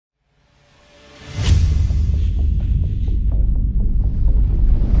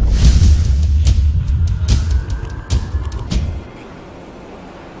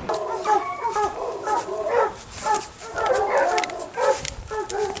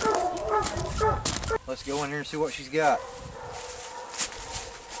let's go in here and see what she's got.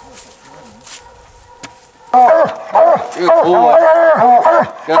 Good boy.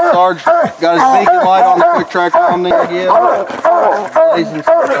 Got Sarge, got his beacon light on the quick tracker on there again.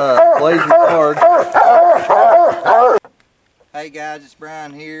 Blazing hard. Hey guys, it's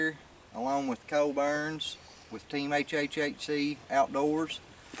Brian here, along with Cole Burns with Team HHHC Outdoors.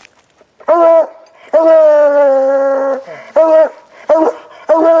 Right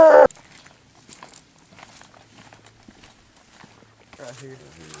here.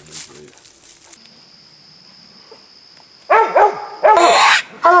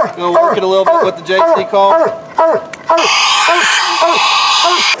 Go work it a little bit with the JC call.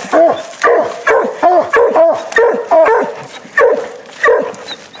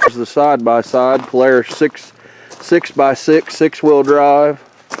 There's the side-by-side Polaris 6x6 6-wheel drive.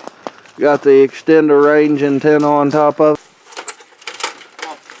 Got the extender range antenna on top of it.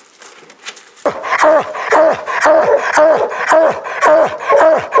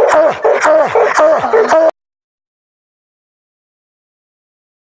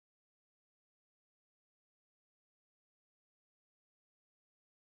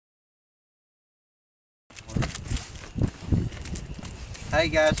 Hey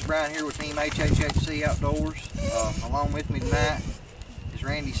guys, it's Brian here with Team HHHC Outdoors. Along with me tonight is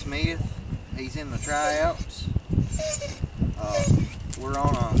Randy Smith. He's in the tryouts. We're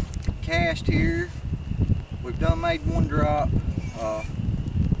on a cast here. We've done made one drop,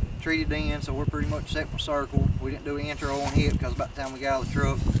 treated in, so we're pretty much set for circle. We didn't do an intro on hit because about the time we got out of the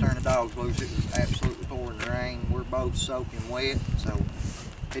truck and turned the dogs loose, it was absolutely pouring rain. We're both soaking wet, so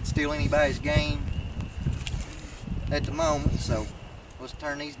it's still anybody's game at the moment. So let's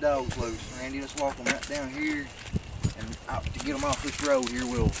turn these dogs loose. Randy, let's walk them right down here, and to get them off this road here,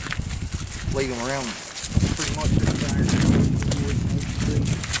 we'll lead them around pretty much this entire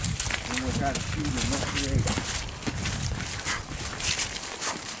and we'll try to shoot them up here.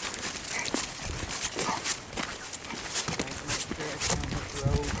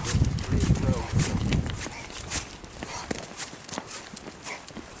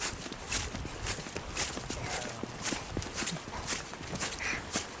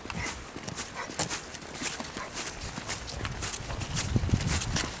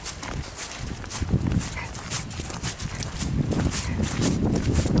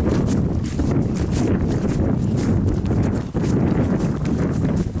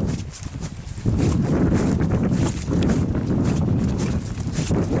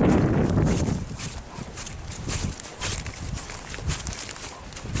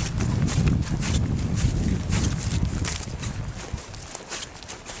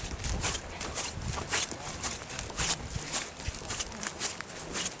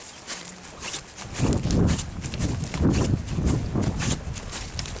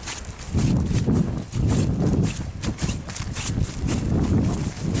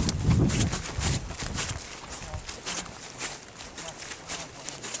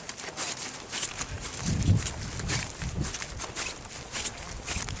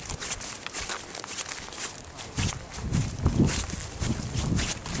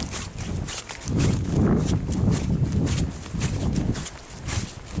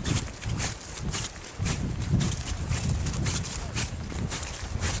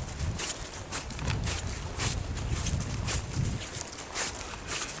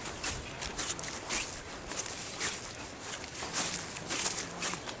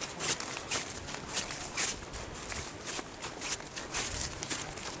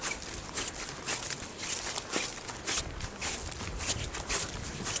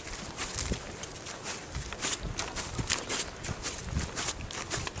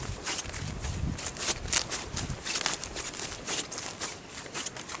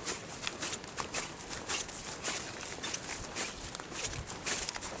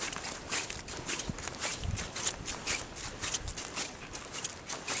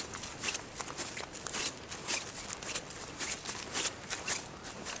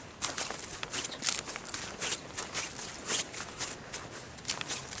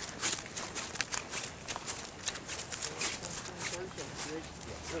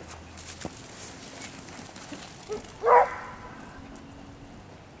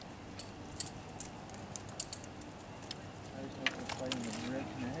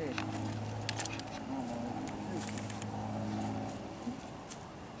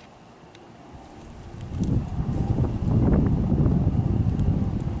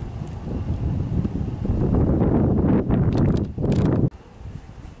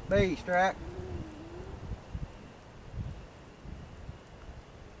 Beast, right?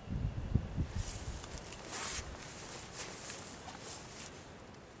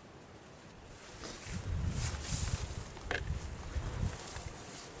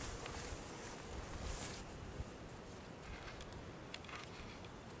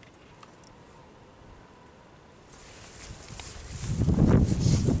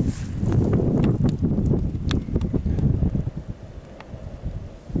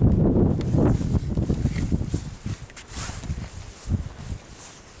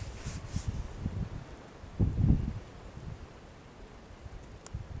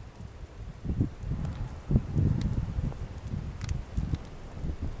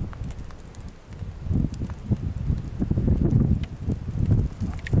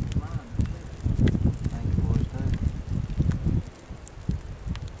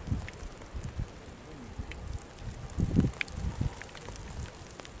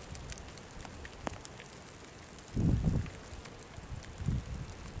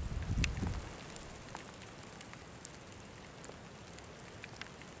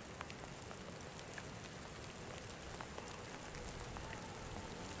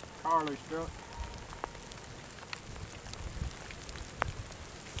 Harley strut.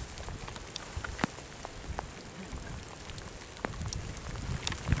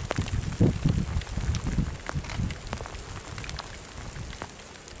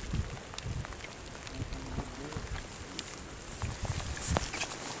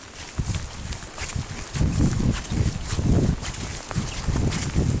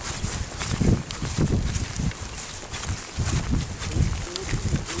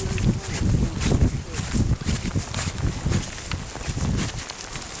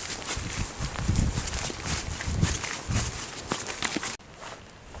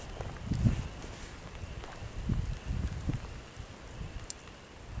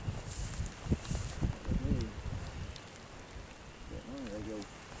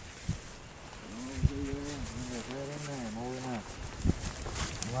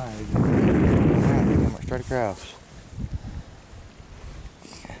 Straight across.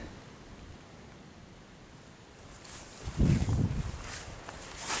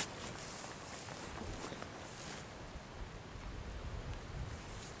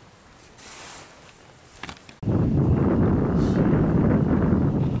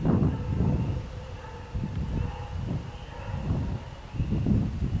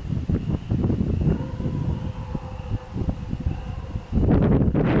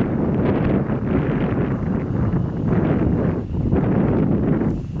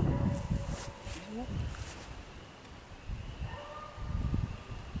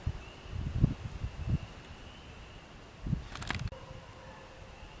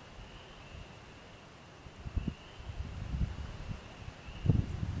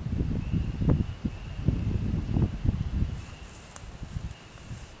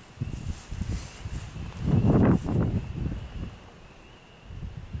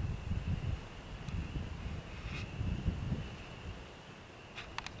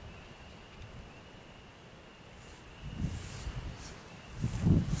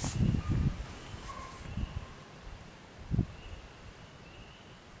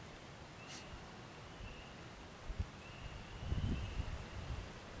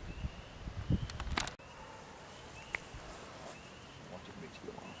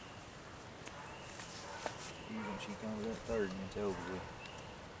 She comes up third and it's over with.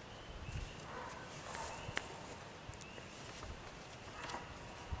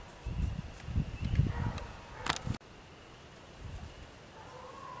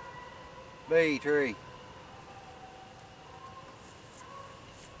 B tree.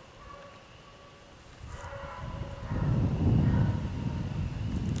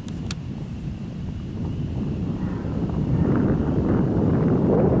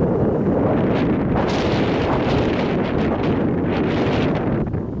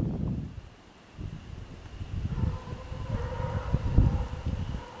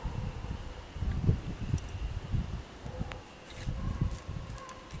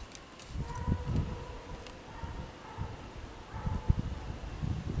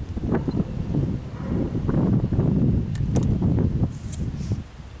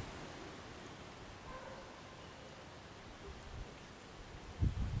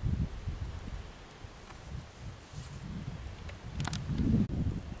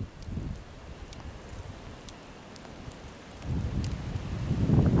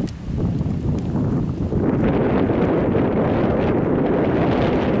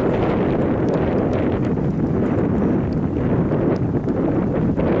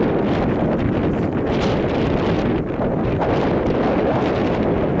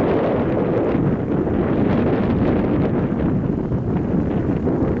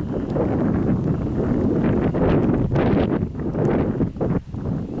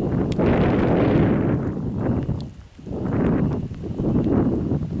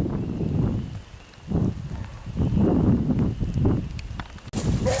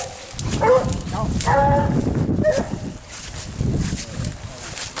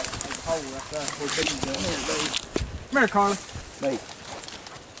 Come here, Carly. Hey.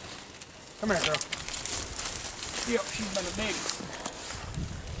 Come here, girl. Yep, she's been a big.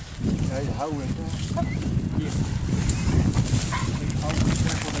 There's a hole right there. Yeah.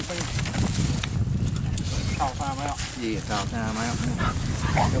 Call time out. Yeah, call time out.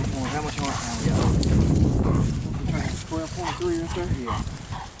 How much you want now? Yeah. 12:43 right there? Yeah.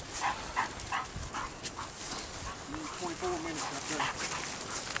 24 minutes right there.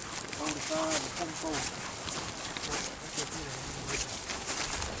 45 and 24.